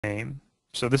name.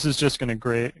 So this is just going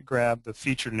to grab the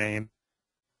feature name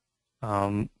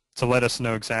to let us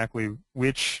know exactly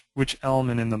which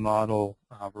element in the model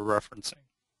we're referencing.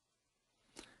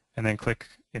 And then click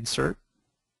Insert.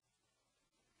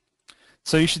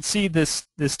 So you should see this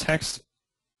text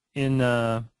in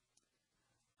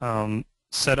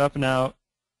set up now.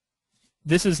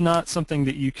 This is not something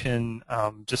that you can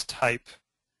just type.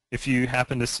 If you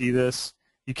happen to see this,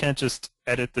 you can't just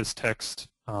edit this text.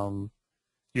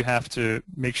 You have to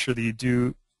make sure that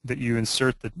you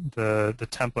insert the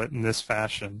template in this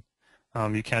fashion.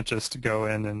 You can't just go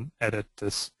in and edit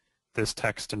this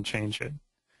text and change it.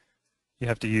 You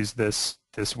have to use this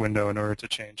window in order to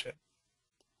change it.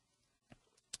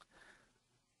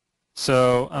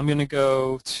 So I'm going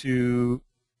to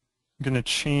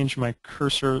change my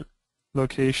cursor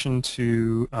location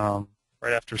to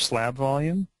right after slab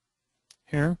volume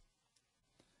here.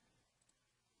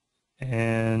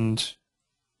 And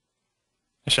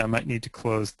actually, I might need to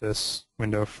close this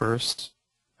window first.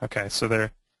 Okay, so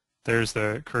there's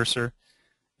the cursor.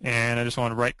 And I just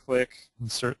want to right-click,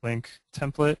 insert link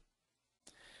template.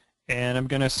 And I'm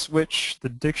going to switch the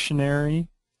dictionary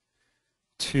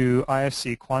to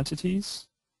IFC quantities.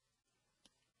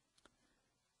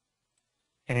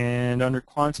 And under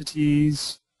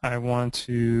quantities, I want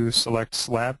to select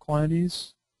slab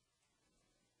quantities.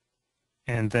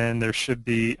 And then there should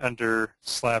be, under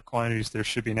slab quantities, there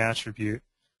should be an attribute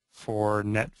for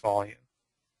net volume.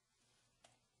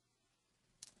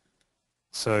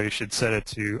 So you should set it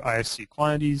to IFC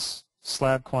quantities,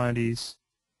 slab quantities,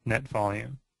 net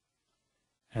volume.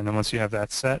 And then once you have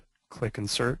that set, click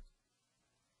Insert.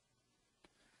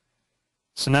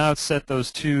 So now it's set those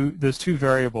two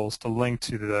variables to link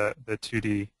to the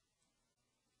 2D.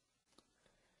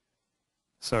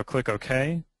 So click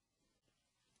OK.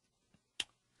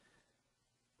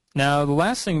 Now the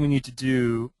last thing we need to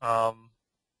do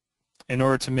in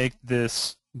order to make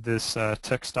this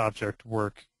text object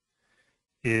work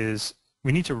is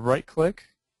we need to right-click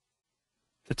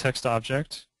the text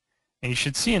object, and you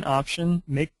should see an option,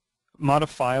 Make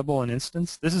Modifiable an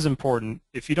Instance. This is important.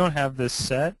 If you don't have this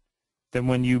set, then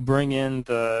when you bring in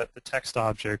the text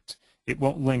object, it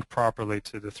won't link properly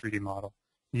to the 3D model.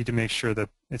 You need to make sure that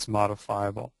it's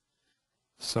modifiable.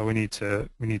 So we need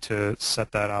to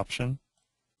set that option.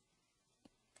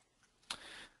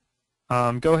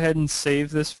 Go ahead and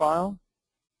save this file.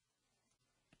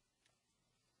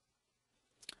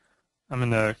 I'm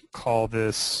going to call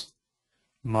this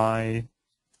my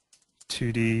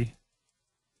 2D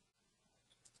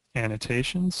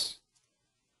annotations.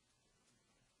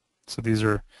 So these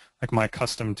are like my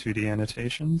custom 2D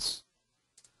annotations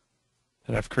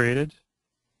that I've created.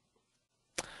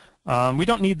 We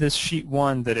don't need this sheet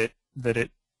 1 that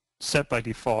it set by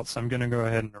default, so I'm going to go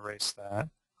ahead and erase that.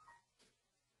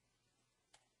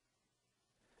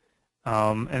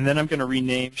 And then I'm going to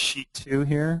rename sheet 2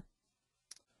 here.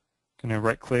 I'm going to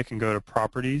right-click and go to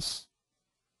Properties.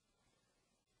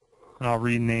 And I'll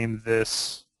rename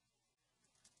this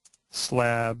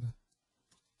Slab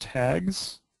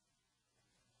Tags.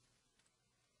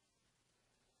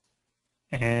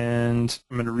 And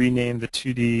I'm going to rename the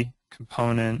 2D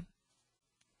component,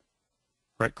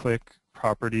 right-click,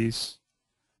 Properties,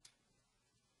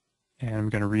 and I'm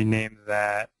going to rename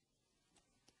that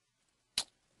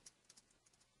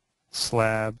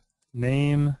Slab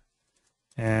Name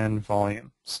and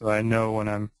Volume, so I know when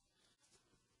I'm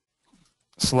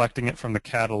selecting it from the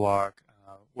catalog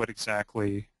what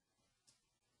exactly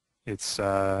it's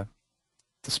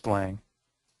displaying.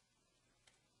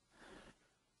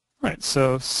 All right,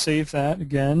 so save that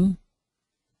again.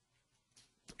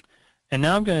 And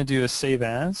now I'm going to do a Save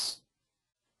As,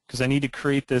 because I need to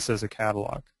create this as a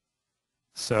catalog.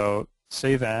 So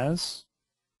Save As,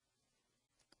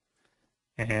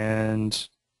 and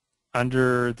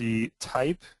under the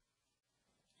type,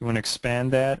 you want to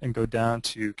expand that and go down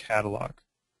to Catalog.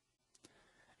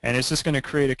 And it's just going to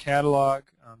create a catalog,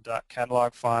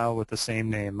 .catalog file with the same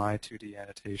name, My 2D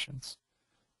Annotations.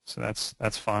 So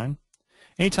that's fine.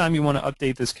 Anytime you want to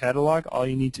update this catalog, all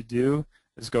you need to do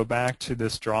is go back to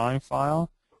this drawing file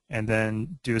and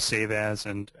then do a Save As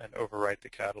and overwrite the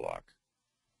catalog.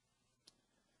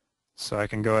 So I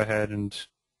can go ahead and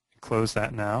close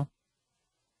that now.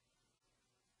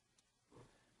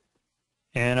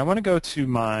 And I want to go to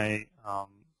my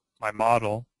my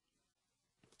model.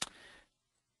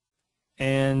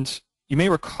 And you may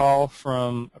recall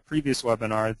from a previous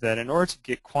webinar that in order to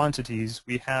get quantities,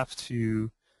 we have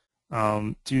to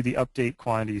do the Update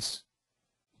Quantities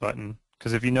button.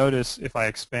 Because if you notice, if I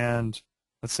expand,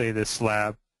 let's say this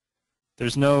slab,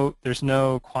 there's no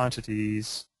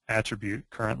quantities attribute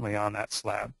currently on that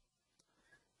slab.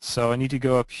 So I need to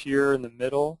go up here in the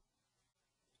middle,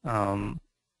 the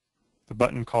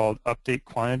button called Update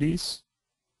Quantities.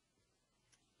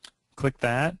 Click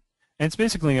that, and it's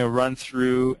basically going to run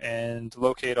through and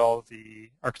locate all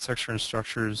the architecture and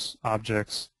structures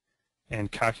objects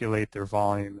and calculate their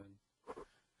volume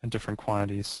and different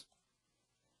quantities.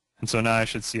 And so now I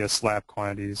should see a slab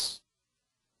quantities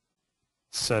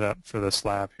set up for the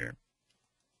slab here.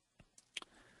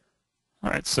 All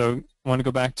right, so I want to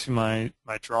go back to my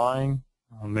drawing.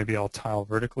 Maybe I'll tile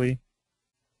vertically.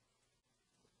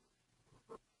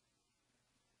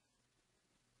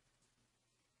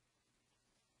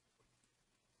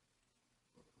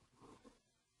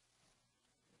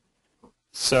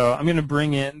 So I'm going to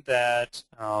bring in that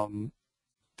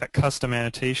custom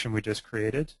annotation we just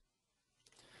created.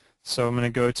 So I'm going to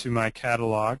go to my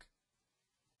catalog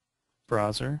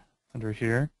browser under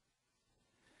here.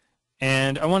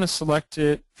 And I want to select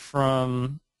it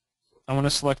from, I want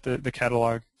to select the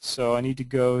catalog. So I need to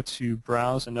go to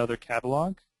Browse Another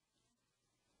Catalog.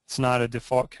 It's not a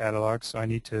default catalog, so I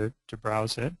need to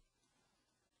browse it.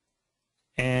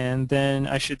 And then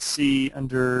I should see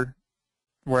under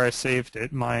where I saved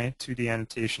it, my 2D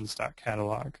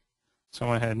annotations.catalog. So I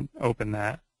went ahead and open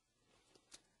that.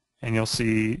 And you'll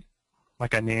see,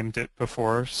 like I named it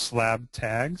before, slab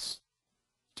tags,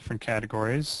 different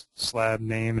categories, slab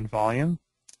name and volume.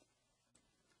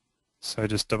 So I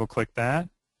just double click that,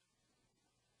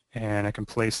 and I can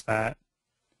place that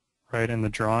right in the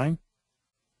drawing.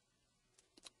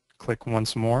 Click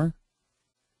once more.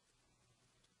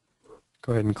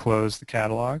 Go ahead and close the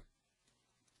catalog.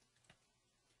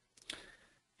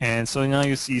 And so now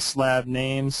you see slab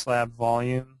name, slab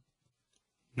volume.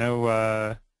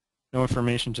 No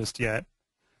information just yet.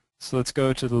 So let's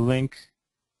go to the link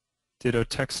Ditto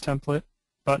text template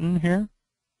button here.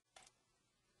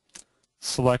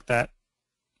 Select that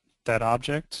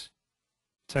object,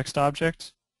 text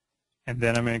object, and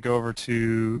then I'm going to go over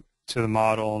to the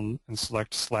model and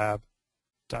select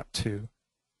slab.2.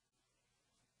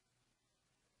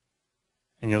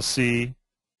 And you'll see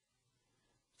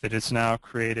that it's now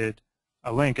created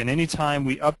a link. And anytime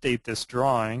we update this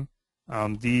drawing,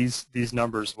 these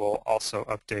numbers will also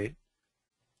update.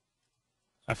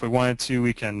 If we wanted to,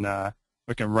 we can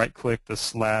right-click the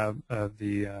slab,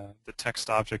 the text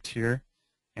object here,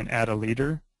 and add a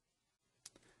leader,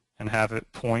 and have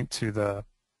it point to the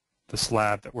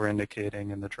slab that we're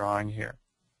indicating in the drawing here.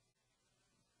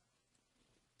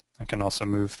 I can also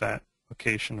move that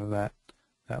location of that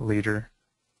leader.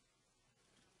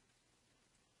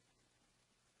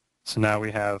 So now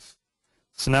we have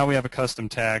a custom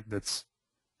tag that's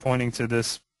pointing to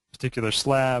this particular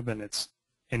slab, and it's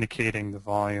indicating the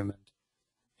volume and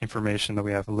information that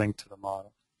we have linked to the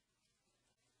model.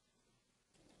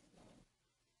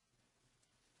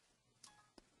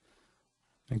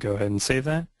 And go ahead and save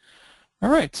that. All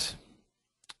right.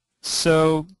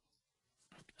 So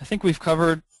I think we've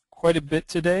covered quite a bit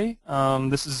today.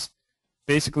 This is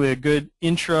basically a good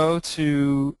intro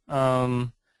to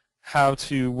how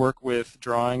to work with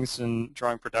drawings and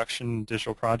drawing production and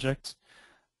digital projects.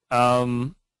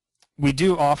 We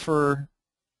do offer,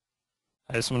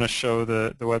 I just want to show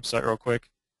the website real quick.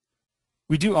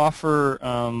 We do offer,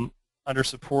 under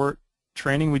support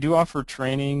training, we do offer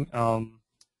training.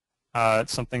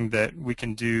 It's something that we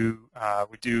can do,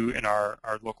 we do in our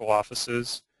local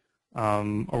offices,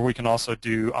 or we can also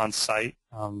do on site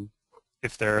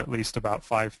if there are at least about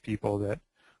 5 people that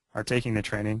are taking the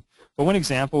training. But one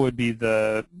example would be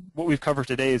what we've covered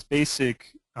today is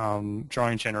basic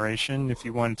drawing generation. If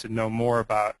you wanted to know more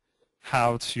about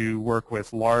how to work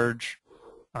with large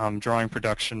drawing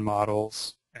production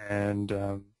models and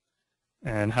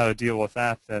how to deal with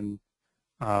that, then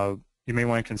you may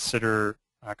want to consider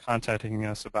contacting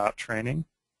us about training.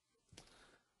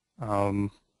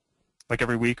 Like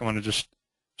every week, I want to just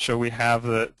show we have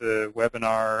the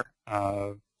webinar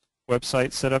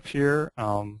website set up here.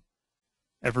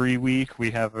 Every week we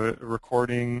have a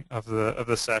recording of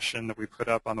the session that we put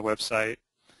up on the website.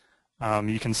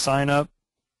 You can sign up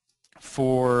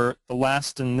for the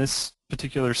last in this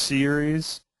particular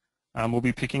series. We'll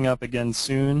be picking up again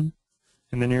soon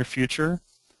in the near future.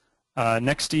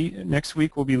 Next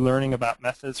week we'll be learning about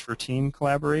methods for team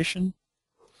collaboration,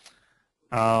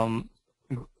 and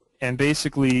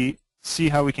basically see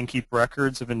how we can keep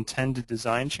records of intended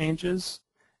design changes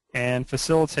and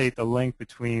facilitate the link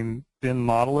between BIM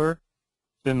model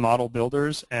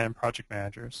builders and project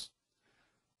managers.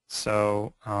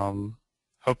 So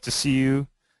hope to see you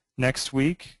next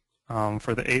week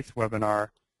for the 8th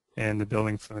webinar in the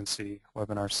Building Fluency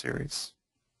webinar series.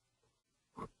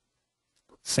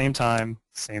 same time,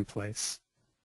 same place.